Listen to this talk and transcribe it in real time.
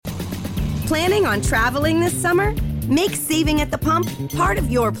Planning on traveling this summer? Make saving at the pump part of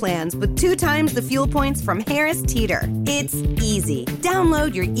your plans with 2 times the fuel points from Harris Teeter. It's easy.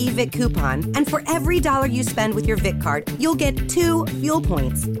 Download your eVic coupon, and for every $1 you spend with your Vic card, you'll get 2 fuel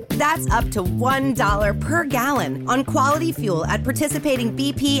points. That's up to $1 per gallon on quality fuel at participating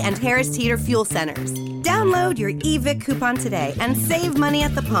BP and Harris Teeter fuel centers. Download your eVic coupon today and save money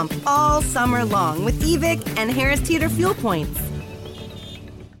at the pump all summer long with eVic and Harris Teeter fuel points.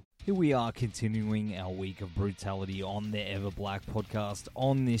 Here we are continuing our week of brutality on the Everblack podcast.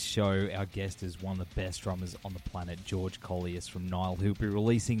 On this show, our guest is one of the best drummers on the planet, George Collius from Nile, who'll be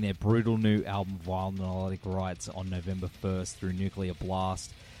releasing their brutal new album, Vile Melodic Rites, on November 1st through Nuclear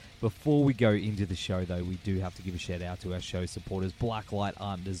Blast. Before we go into the show, though, we do have to give a shout out to our show supporters, Blacklight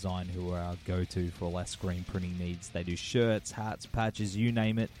Art and Design, who are our go-to for all our screen printing needs. They do shirts, hats, patches, you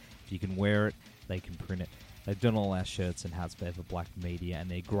name it. If you can wear it, they can print it. They've done all our shirts and hats for Everblack Media, and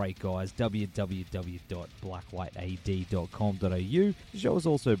they're great guys. www.blacklightad.com.au. The show is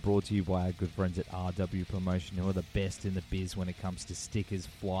also brought to you by our good friends at RW Promotion, who are the best in the biz when it comes to stickers,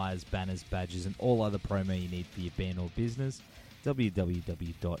 flyers, banners, badges, and all other promo you need for your band or business.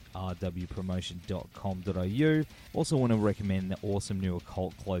 www.rwpromotion.com.au. Also want to recommend the awesome new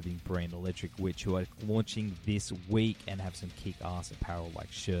occult clothing brand Electric Witch, who are launching this week and have some kick-ass apparel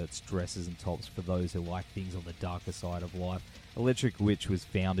like shirts, dresses, and tops for those who like things on the darker side of life. Electric Witch was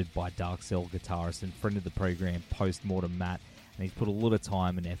founded by Dark Cell guitarist and friend of the program, Postmortem Matt, and he's put a lot of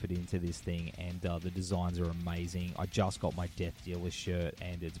time and effort into this thing, and the designs are amazing. I just got my Death Dealer shirt,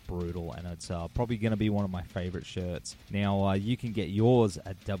 and it's brutal, and it's probably going to be one of my favorite shirts. Now, you can get yours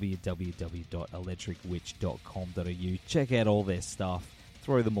at www.electricwitch.com.au. Check out all their stuff.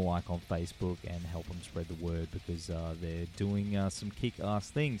 Throw them a like on Facebook and help them spread the word, because they're doing some kick-ass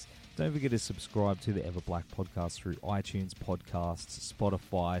things. Don't forget to subscribe to the Everblack podcast through iTunes, Podcasts,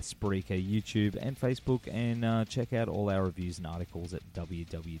 Spotify, Spreaker, YouTube, and Facebook, and check out all our reviews and articles at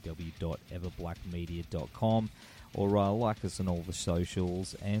www.everblackmedia.com, or like us on all the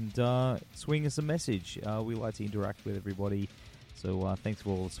socials, and swing us a message. We like to interact with everybody, so thanks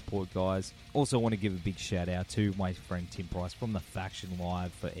for all the support, guys. Also want to give a big shout out to my friend Tim Price from The Faction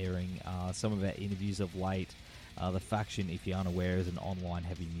Live for airing some of our interviews of late. The Faction, if you're unaware, is an online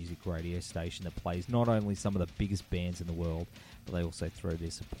heavy music radio station that plays not only some of the biggest bands in the world, but they also throw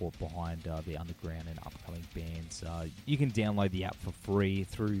their support behind the underground and upcoming bands. You can download the app for free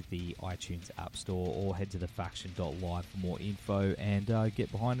through the iTunes App Store, or head to thefaction.live for more info and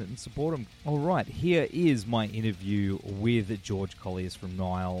get behind it and support them. All right, here is my interview with George Collius from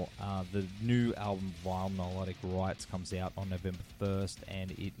Nile. The new album, Vile Melodic Rites, comes out on November 1st,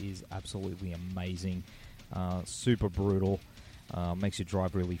 and it is absolutely amazing. Super brutal, makes you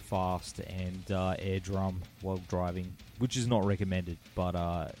drive really fast, and air drum while driving, which is not recommended, but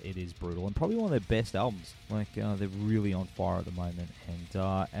it is brutal, and probably one of their best albums. They're really on fire at the moment, and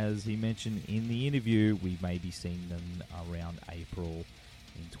as he mentioned in the interview, we may be seeing them around April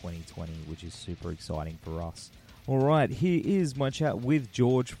in 2020, which is super exciting for us. Alright, here is my chat with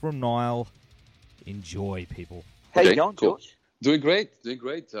George from Nile. Enjoy, people. How you going, cool. George? Doing great.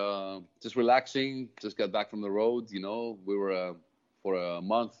 Just relaxing. Just got back from the road. We were for a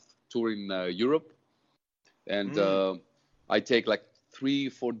month touring Europe, and I take like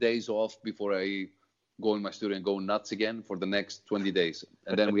 3-4 days off before I go in my studio and go nuts again for the next 20 days,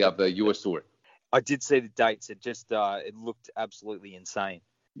 and then we have the US tour. I did see the dates. It just it looked absolutely insane.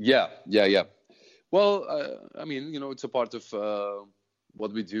 Yeah. Well, it's a part of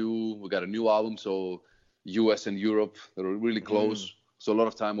what we do. We got a new album, so US and Europe, they're really close. So a lot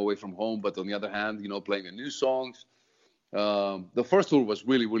of time away from home. But on the other hand, playing the new songs. The first tour was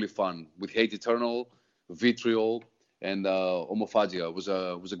really, really fun with Hate Eternal, Vitriol, and Homophagia. It was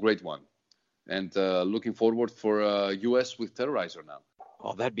a great one. And looking forward for US with Terrorizer now.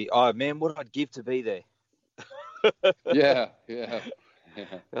 Oh, man, what I'd give to be there. Yeah.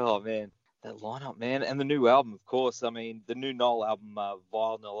 Oh, man. That lineup, man, and the new album, of course. I mean, the new Nile album,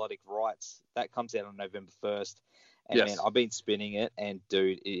 Vile Melodic Rites, that comes out on November 1st. And, yes. Man, I've been spinning it, and,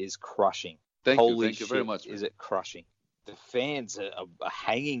 dude, it is crushing. Thank Holy you very much. Is it crushing. The fans are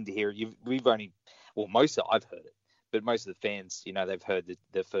hanging to hear it. I've heard it, but most of the fans, they've heard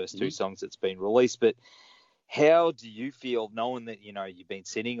the first 2 songs that's been released. But how do you feel knowing that, you've been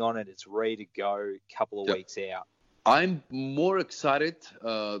sitting on it, it's ready to go a couple of weeks out? I'm more excited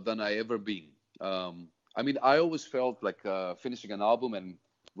than I ever been. I always felt like finishing an album and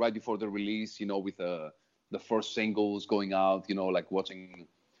right before the release, with the first singles going out, like watching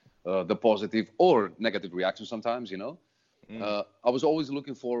the positive or negative reaction sometimes, I was always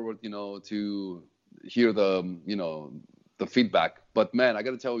looking forward, to hear the feedback. But man, I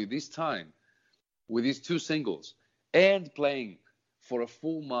got to tell you, this time with these 2 singles and playing for a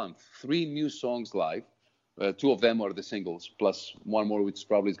full month 3 new songs live. 2 of them are the singles, plus one more which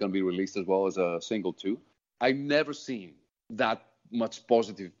probably is going to be released as well as a single too. I've never seen that much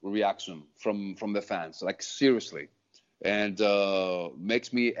positive reaction from the fans, like seriously. And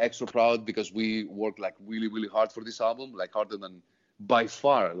makes me extra proud because we worked like really, really hard for this album, like harder than by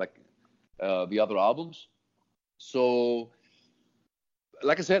far like the other albums. So,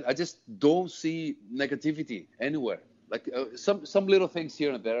 like I said, I just don't see negativity anywhere. Like some little things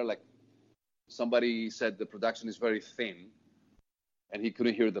here and there, like somebody said the production is very thin and he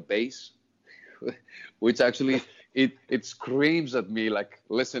couldn't hear the bass, which actually it screams at me like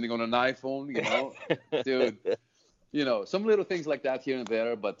listening on an iPhone, you know, dude. You know, some little things like that here and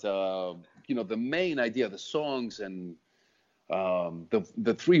there, but you know, the main idea, the songs and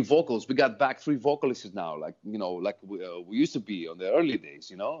the 3 vocals, we got back 3 vocalists now, like, you know, like we used to be on the early days,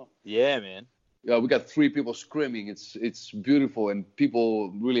 you know. Yeah, man. Yeah, we got 3 people screaming. It's beautiful, and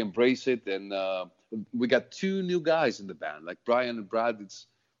people really embrace it. And we got 2 new guys in the band, like Brian and Brad. It's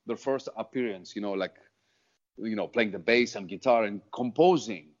their first appearance, you know, like, you know, playing the bass and guitar and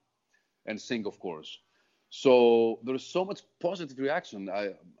composing and sing, of course. So there's so much positive reaction.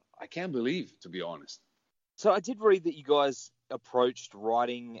 I can't believe, to be honest. So I did read that you guys approached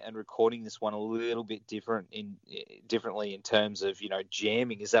writing and recording this one a little bit differently in terms of, you know,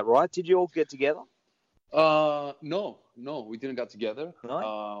 jamming. Is that right? Did you all get together? No, we didn't get together.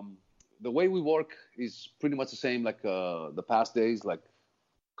 No? The way we work is pretty much the same like the past days. Like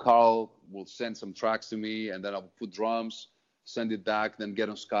Carl will send some tracks to me, and then I'll put drums, send it back, then get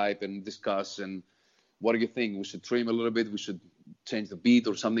on Skype and discuss. And what do you think? We should trim a little bit. We should change the beat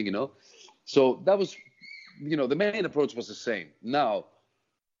or something, you know? So that was, you know, the main approach was the same. Now,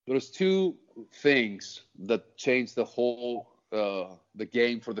 there's 2 things that changed the whole, the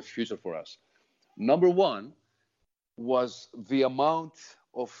game for the future for us. Number 1 was the amount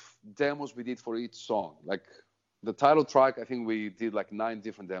of demos we did for each song. Like the title track, I think we did like 9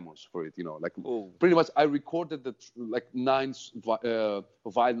 different demos for it, you know, like pretty much I recorded like 9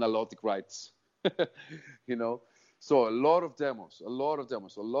 vinyl rights, you know. So a lot of demos, a lot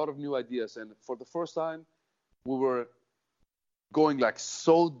of new ideas. And for the first time, we were going like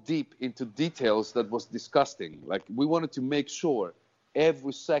so deep into details that was disgusting. Like we wanted to make sure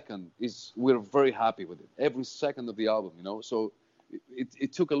every second we're very happy with it. Every second of the album, you know. So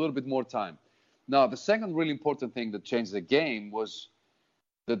it took a little bit more time. Now, the second really important thing that changed the game was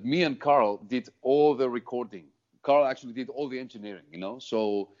that me and Carl did all the recording. Carl actually did all the engineering, you know.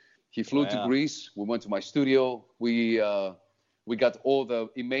 So he flew to Greece. We went to my studio. We got all the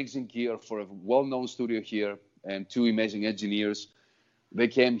amazing gear for a well-known studio here and 2 amazing engineers. They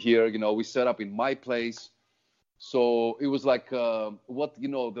came here, you know, we set up in my place. So it was like what, you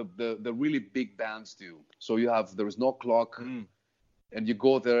know, the really big bands do. So there is no clock and you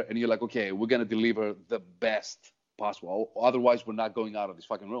go there and you're like, okay, we're going to deliver the best possible. Otherwise, we're not going out of this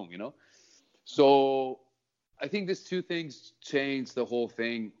fucking room, you know? So I think these 2 things changed the whole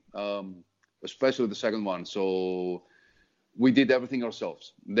thing, especially the second one. So we did everything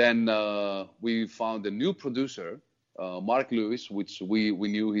ourselves. Then we found a new producer, Mark Lewis, which we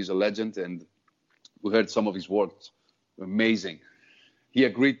knew he's a legend, and we heard some of his works. Amazing. He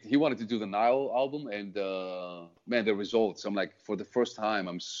agreed. He wanted to do the Nile album, and man, the results. I'm like, for the first time,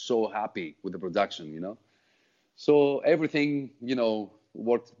 I'm so happy with the production, you know? So everything, you know,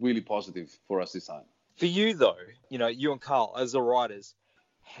 worked really positive for us this time. For you, though, you know, you and Carl, as the writers,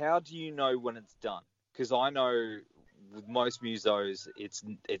 how do you know when it's done? Because I know with most musos,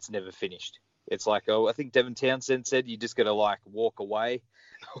 it's never finished. It's like, I think Devin Townsend said you just got to like walk away,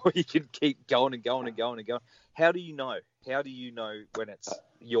 or you can keep going and going and going and going. How do you know? How do you know when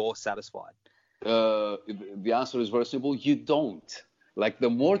you're satisfied? The answer is very simple. You don't. Like the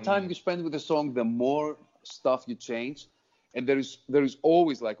more time you spend with the song, the more stuff you change. And there is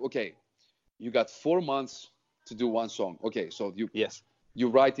always like, okay, you got 4 months to do one song. Okay, so you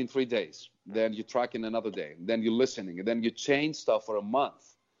write in 3 days, then you track in another day, then you're listening, and then you change stuff for a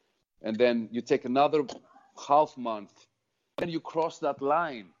month, and then you take another half month, then you cross that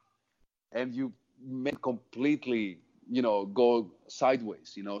line, and you make completely, you know, go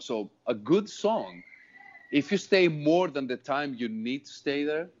sideways, you know. So a good song, if you stay more than the time you need to stay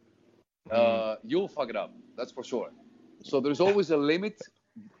there, you'll fuck it up. That's for sure. So there's always a limit.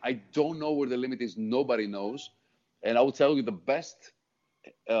 I don't know where the limit is. Nobody knows. And I will tell you the best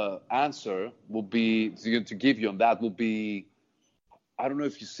answer will be to give you on that will be, I don't know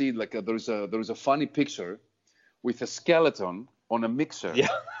if you see, like there is a funny picture with a skeleton on a mixer. Yeah.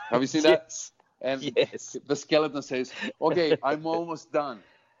 Have you seen that? And the skeleton says, okay, I'm almost done.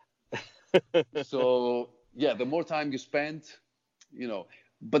 So yeah, the more time you spend,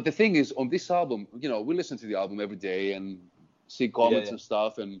 but the thing is, on this album, we listen to the album every day and see comments and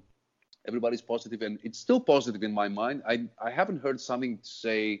stuff, and everybody's positive, and it's still positive in my mind. I haven't heard something to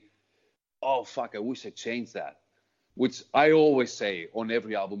say, oh fuck, I wish I changed that, which I always say on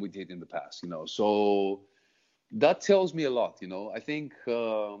every album we did in the past, so that tells me a lot.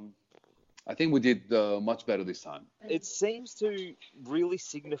 I think we did much better this time. It seems to really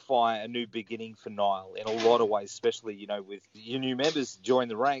signify a new beginning for Nile in a lot of ways, especially, with your new members join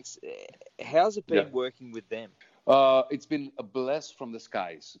the ranks. How's it been working with them? It's been a bless from the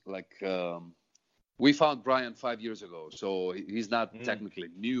skies. Like, we found Brian 5 years ago, so he's not technically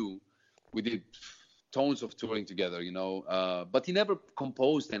new. We did tons of touring together, but he never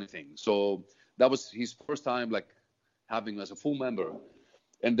composed anything. So that was his first time, like, having as a full member.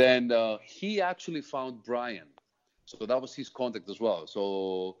 And then he actually found Brian. So that was his contact as well.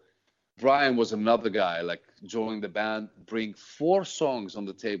 So Brian was another guy, like, joined the band, bring 4 songs on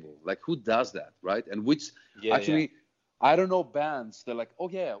the table. Like, who does that, right? And which I don't know bands. They're like, oh,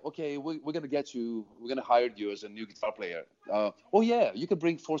 yeah, okay, we're going to get you. We're going to hire you as a new guitar player. Oh, yeah, you can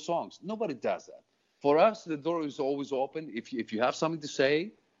bring 4 songs. Nobody does that. For us, the door is always open. If you have something to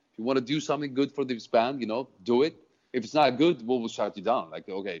say, if you want to do something good for this band, do it. If it's not good, we will shut you down. Like,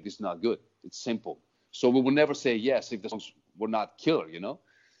 okay, this is not good. It's simple. So we will never say yes if the songs were not killer,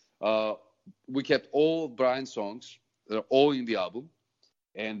 We kept all Brian's songs. They're all in the album.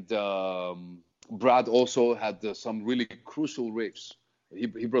 And Brad also had some really crucial riffs. He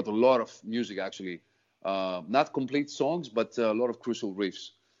brought a lot of music, actually. Not complete songs, but a lot of crucial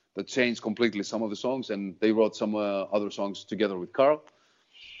riffs that changed completely some of the songs. And they wrote some other songs together with Carl.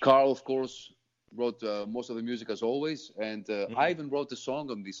 Carl, of course, wrote most of the music as always, and I even wrote a song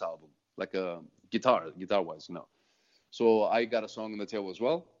on this album, like a guitar-wise, So I got a song on the table as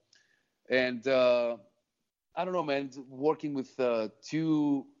well, and I don't know, man. Working with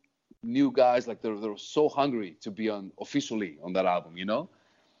 2 new guys, like they're so hungry to be officially on that album,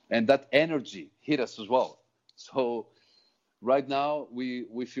 and that energy hit us as well. So right now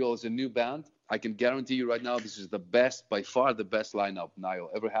we feel as a new band. I can guarantee you right now, this is by far the best lineup Nile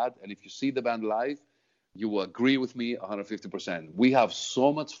ever had. And if you see the band live, you will agree with me 150%. We have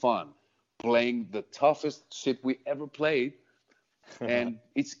so much fun playing the toughest shit we ever played. And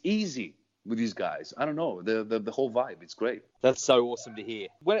it's easy with these guys. I don't know, the whole vibe, it's great. That's so awesome to hear.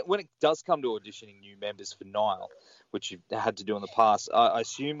 When it does come to auditioning new members for Nile, which you've had to do in the past, I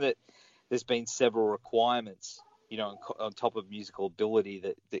assume that there's been several requirements, on top of musical ability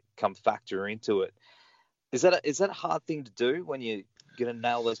that come factor into it. Is that a hard thing to do when you're going to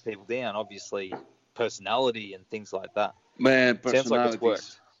nail those people down? Obviously, personality and things like that. Man, sounds like it's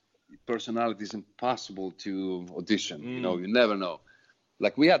worked. Personality is impossible to audition. You never know.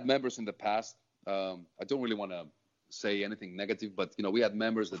 Like, we had members in the past. I don't really want to say anything negative, but we had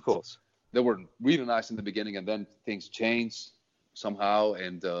members that, of course, they were really nice in the beginning, and then things changed somehow,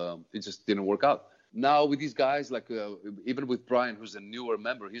 and it just didn't work out. Now with these guys, like even with Brian, who's a newer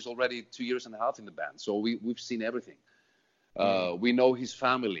member, he's already 2.5 years in the band. So we've seen everything. We know his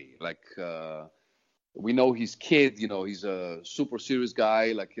family, like we know his kid. He's a super serious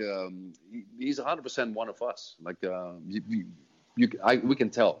guy. Like he's 100% one of us. Like we can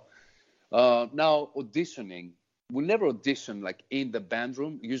tell. Now auditioning, we never audition like in the band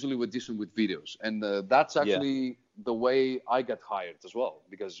room. Usually we audition with videos, and that's actually the way I got hired as well.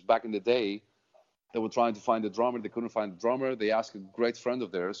 Because back in the day, they were trying to find a drummer. They couldn't find a drummer. They asked a great friend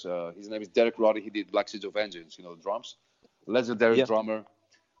of theirs. His name is Derek Roddy. He did Black Seeds of Vengeance, the drums. Legendary drummer.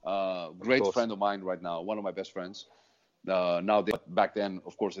 Great friend of mine right now. One of my best friends. Back then,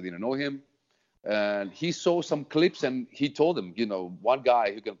 of course, I didn't know him. And he saw some clips and he told him, one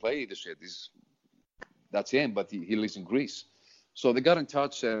guy who can play this shit, that's him, but he lives in Greece. So they got in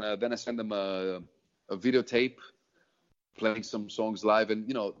touch, and then I sent them a videotape playing some songs live. And,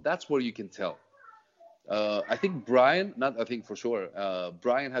 that's where you can tell. I think Brian, for sure,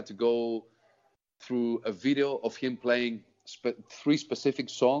 Brian had to go through a video of him playing 3 specific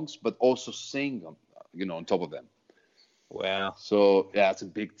songs, but also sing them, on top of them. Wow. So, yeah, it's a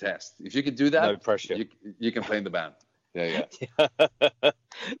big test. If you can do that, no pressure. You can play in the band. Yeah.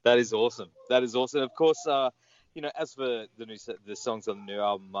 That is awesome. Of course, as for the songs on the new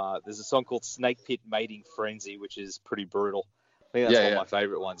album, there's a song called Snake Pit Mating Frenzy, which is pretty brutal. I think that's one of my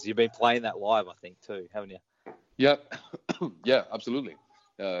favorite ones. You've been playing that live, I think, too, haven't you? Yeah. Yeah, absolutely.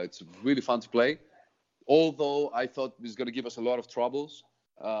 It's really fun to play. Although I thought it was going to give us a lot of troubles.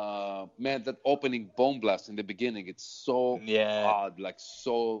 Man, that opening Bone Blast in the beginning, it's so hard, like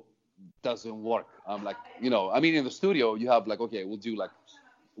so doesn't work. I'm like, in the studio you have like, okay, we'll do like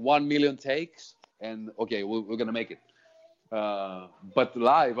 1 million takes, and okay, we're gonna make it. But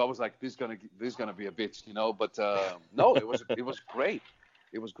live, I was like, this is gonna be a bitch, you know. But no, it was great.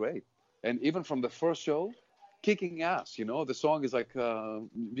 It was great, and even from the first show, kicking ass. You know, the song is like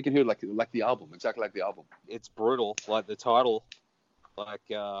you can hear like the album, exactly like the album. It's brutal, like the title.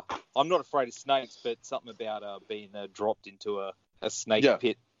 Like I'm not afraid of snakes, but something about being dropped into a snake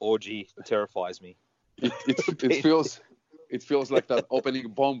pit orgy terrifies me. It feels like that opening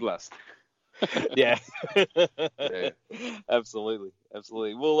bomb blast. Yeah. Yeah. Absolutely.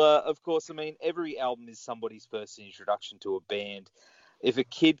 Well, of course, I mean, every album is somebody's first introduction to a band. If a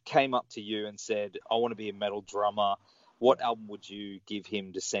kid came up to you and said, I want to be a metal drummer, what album would you give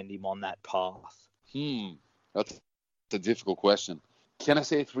him to send him on that path? That's a difficult question. Can I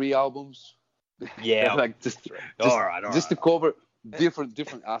say 3 albums? Yeah. Like just to cover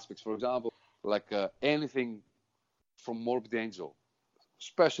different aspects. For example, like anything from Morbid Angel,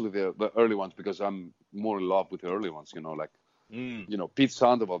 especially the early ones, because I'm more in love with the early ones, you know, like, you know, Pete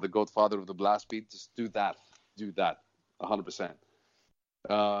Sandoval, the godfather of the blast beat, just do that 100%.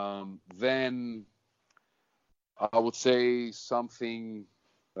 Then I would say something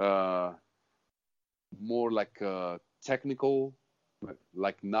more like technical,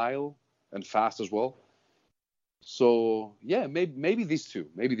 like Nile, and fast as well. So yeah, maybe these two,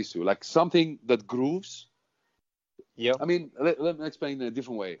 like something that grooves. Yeah. I mean, let me explain in a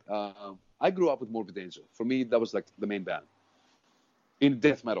different way. I grew up with Morbid Angel. For me, that was like the main band in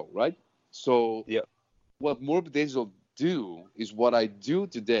death metal, right? So yeah, what Morbid Angel do is what I do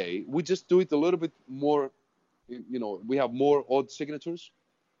today. We just do it a little bit more. You know, we have more odd signatures,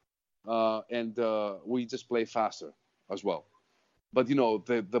 and we just play faster as well. But you know,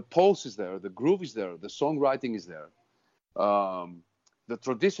 the pulse is there, the groove is there, the songwriting is there. The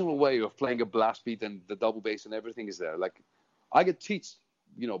traditional way of playing a blast beat and the double bass and everything is there. Like, I get taught,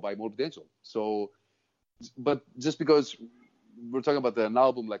 you know, by Morbid Angel. So, but just because we're talking about an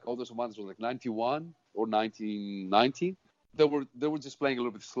album like All Those Ones was like 91 or 1990, they were just playing a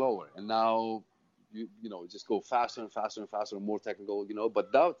little bit slower, and now you know, just go faster and faster and faster and more technical, you know.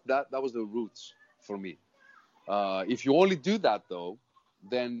 But that was the roots for me. If you only do that though,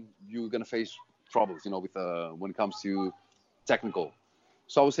 then you're gonna face troubles, you know, with when it comes to technical.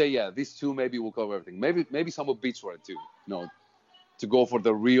 So I would say, yeah, these two maybe will cover everything. Maybe some of beats for it too, you know, to go for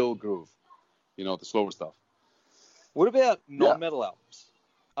the real groove, you know, the slower stuff. What about non-metal albums?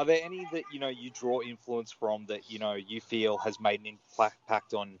 Are there any that, you know, you draw influence from that, you know, you feel has made an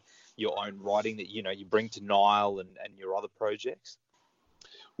impact on your own writing that, you know, you bring to Nile and your other projects?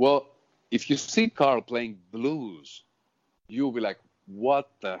 Well, if you see Carl playing blues, you'll be like, what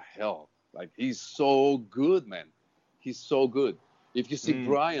the hell? Like, he's so good, man. He's so good. If you see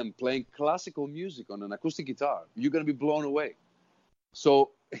Brian playing classical music on an acoustic guitar, you're going to be blown away.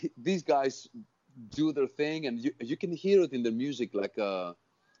 So these guys do their thing, and you can hear it in the music, like the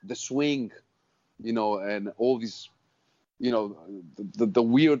swing, you know, and all these, you know, the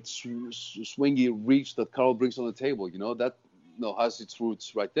weird swingy reach that Carl brings on the table, you know, that, you know, has its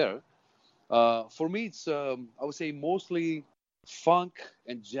roots right there. For me, it's, I would say, mostly funk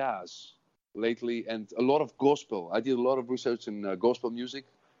and jazz lately, and a lot of gospel. I did a lot of research in gospel music,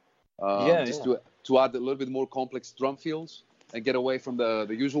 to add a little bit more complex drum fills and get away from the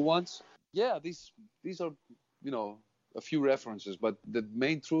usual ones. Yeah, these are, you know, a few references, but the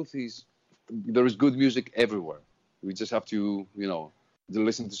main truth is there is good music everywhere. We just have to, you know,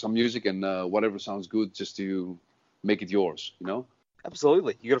 listen to some music and whatever sounds good, just to make it yours, you know?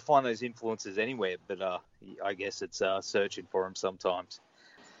 Absolutely. You got to find those influences anywhere, but I guess it's searching for them sometimes.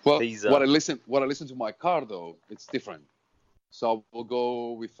 Well, what I listen to my car though, it's different. So we'll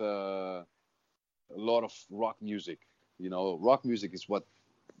go with a lot of rock music. You know, rock music is what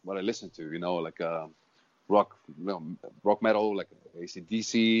I listen to. You know, like rock metal, like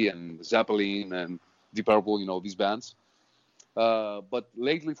AC/DC and Zeppelin and Deep Purple. You know, these bands. But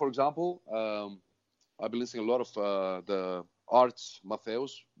lately, for example, I've been listening a lot of the Arts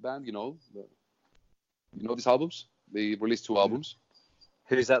Matthews band. You know these albums. They released 2 albums.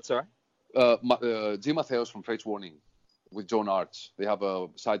 Who's that, sorry? Jim Matthews from Fates Warning with Joan Arts. They have a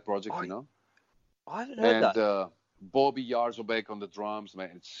side project, you know. I haven't heard that. And Bobby Yarzobek on the drums,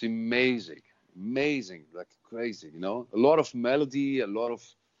 man. It's amazing, like crazy, you know. A lot of melody,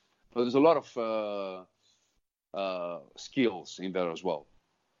 there's a lot of skills in there as well.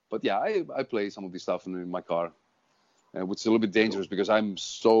 But yeah, I play some of this stuff in my car, which is a little bit dangerous because I'm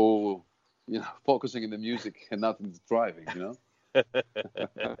so, you know, focusing in the music and not in the driving, you know.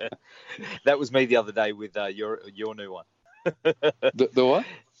 That was me the other day with your new one. The what?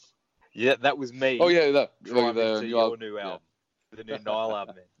 Yeah, that was me. Oh yeah, your new album. the new Nile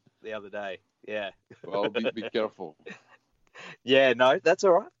album the other day. Yeah. Well, be careful. Yeah, no, that's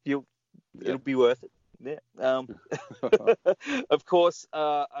all right. It'll be worth it. Yeah. Of course,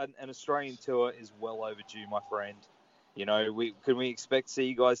 an Australian tour is well overdue, my friend. You know, can we expect to see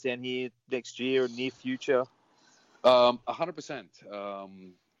you guys down here next year or near future?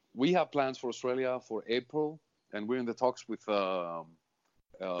 100%. We have plans for Australia for April, and we're in the talks with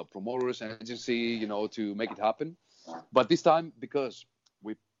promoters and agency, you know, to make it happen. But this time, because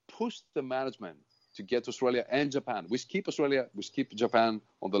we pushed the management to get to Australia and Japan. We skip Australia, we skip Japan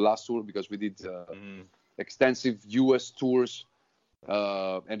on the last tour because we did extensive US tours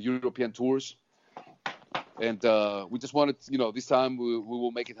and European tours. And we just wanted, you know, this time we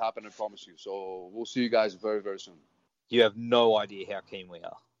will make it happen, I promise you. So we'll see you guys very, very soon. You have no idea how keen we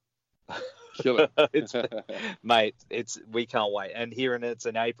are. Kill it. Mate, we can't wait. And hearing it's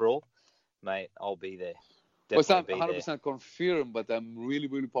in April, mate, I'll be there. Well, it's not 100% confirmed, but I'm really,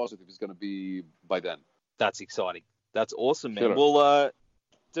 really positive it's going to be by then. That's exciting. That's awesome, man. Sure. Well,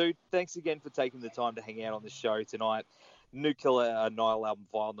 dude, thanks again for taking the time to hang out on the show tonight. New Killer Nile album,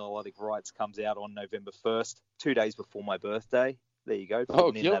 Vile Neurotic Rights, comes out on November 1st, 2 days before my birthday. There you go.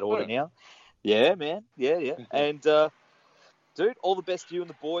 Putting in that order now. Yeah, man. Yeah. And, dude, all the best to you and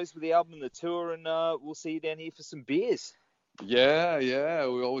the boys with the album and the tour, and we'll see you down here for some beers. Yeah,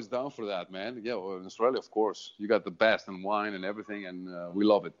 we're always down for that, man. Yeah, well, in Australia, of course. You got the best and wine and everything, and we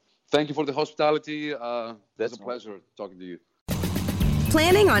love it. Thank you for the hospitality. It's a pleasure talking to you.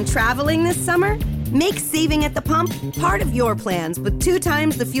 Planning on traveling this summer? Make saving at the pump part of your plans with 2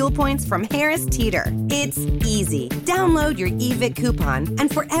 times the fuel points from Harris Teeter. It's easy. Download your eVic coupon, and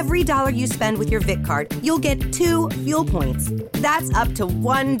for every $1 you spend with your Vic card, you'll get 2 fuel points. That's up to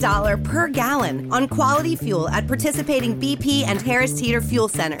 $1 per gallon on quality fuel at participating BP and Harris Teeter fuel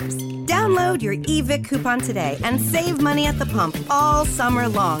centers. Download your eVic coupon today and save money at the pump all summer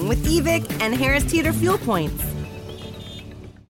long with eVic and Harris Teeter fuel points.